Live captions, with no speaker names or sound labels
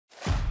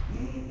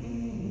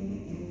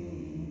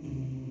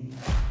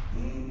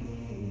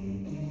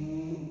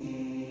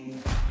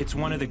It's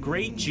one of the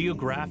great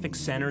geographic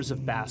centers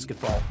of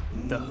basketball,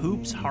 the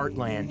Hoops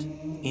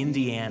heartland,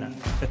 Indiana.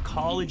 The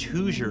College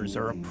Hoosiers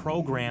are a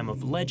program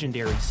of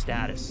legendary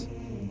status,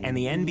 and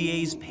the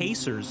NBA's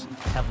Pacers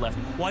have left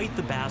quite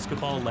the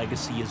basketball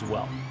legacy as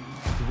well.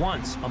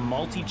 Once a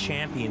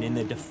multi-champion in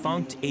the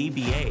defunct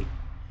ABA,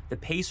 the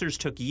Pacers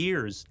took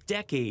years,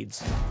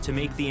 decades, to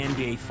make the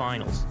NBA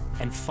Finals,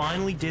 and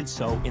finally did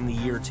so in the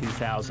year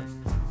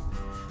 2000.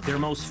 Their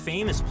most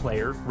famous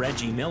player,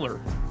 Reggie Miller,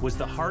 was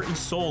the heart and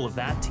soul of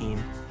that team,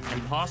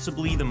 and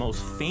possibly the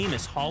most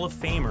famous Hall of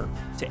Famer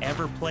to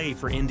ever play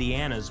for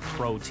Indiana's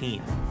pro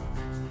team.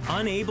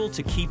 Unable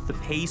to keep the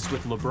pace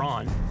with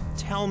LeBron,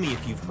 tell me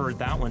if you've heard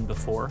that one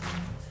before.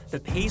 The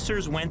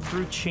Pacers went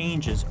through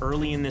changes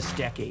early in this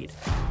decade,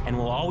 and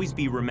will always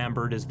be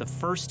remembered as the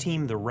first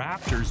team the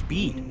Raptors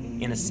beat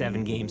in a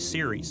 7-game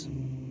series.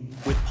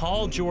 With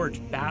Paul George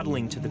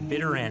battling to the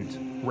bitter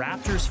end,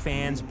 Raptors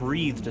fans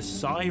breathed a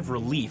sigh of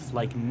relief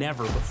like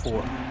never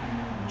before.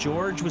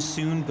 George was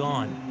soon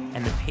gone,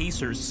 and the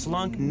Pacers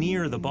slunk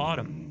near the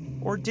bottom.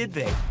 Or did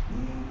they?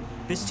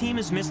 This team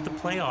has missed the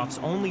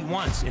playoffs only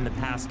once in the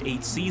past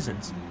 8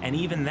 seasons, and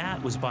even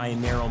that was by a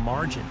narrow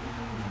margin.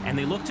 And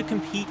they look to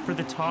compete for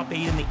the top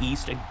 8 in the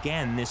East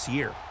again this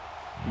year.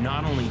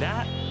 Not only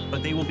that,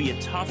 but they will be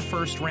a tough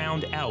first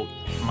round out,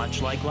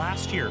 much like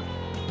last year,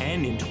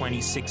 and in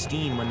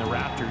 2016 when the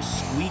Raptors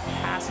squeaked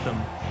past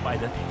them by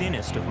the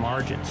thinnest of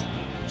margins.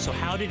 So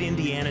how did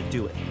Indiana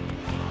do it?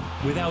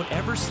 Without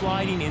ever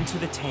sliding into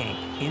the tank,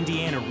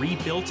 Indiana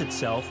rebuilt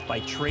itself by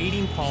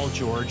trading Paul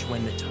George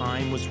when the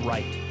time was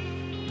right.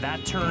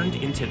 That turned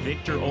into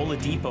Victor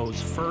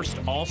Oladipo's first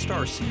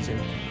All-Star season,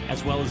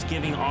 as well as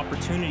giving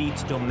opportunity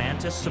to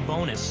Domantas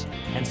Sabonis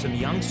and some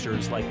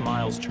youngsters like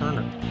Miles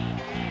Turner.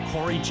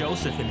 Corey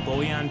Joseph and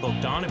Bojan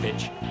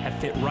Bogdanovic have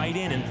fit right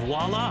in, and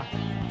voila!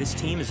 This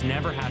team has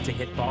never had to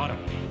hit bottom.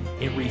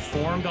 It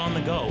reformed on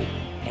the go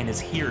and is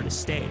here to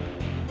stay.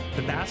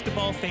 The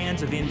basketball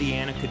fans of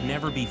Indiana could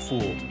never be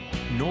fooled,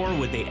 nor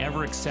would they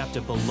ever accept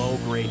a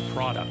below-grade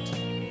product.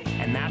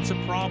 And that's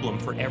a problem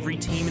for every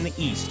team in the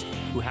East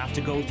who have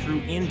to go through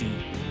Indy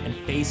and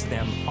face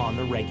them on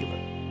the regular.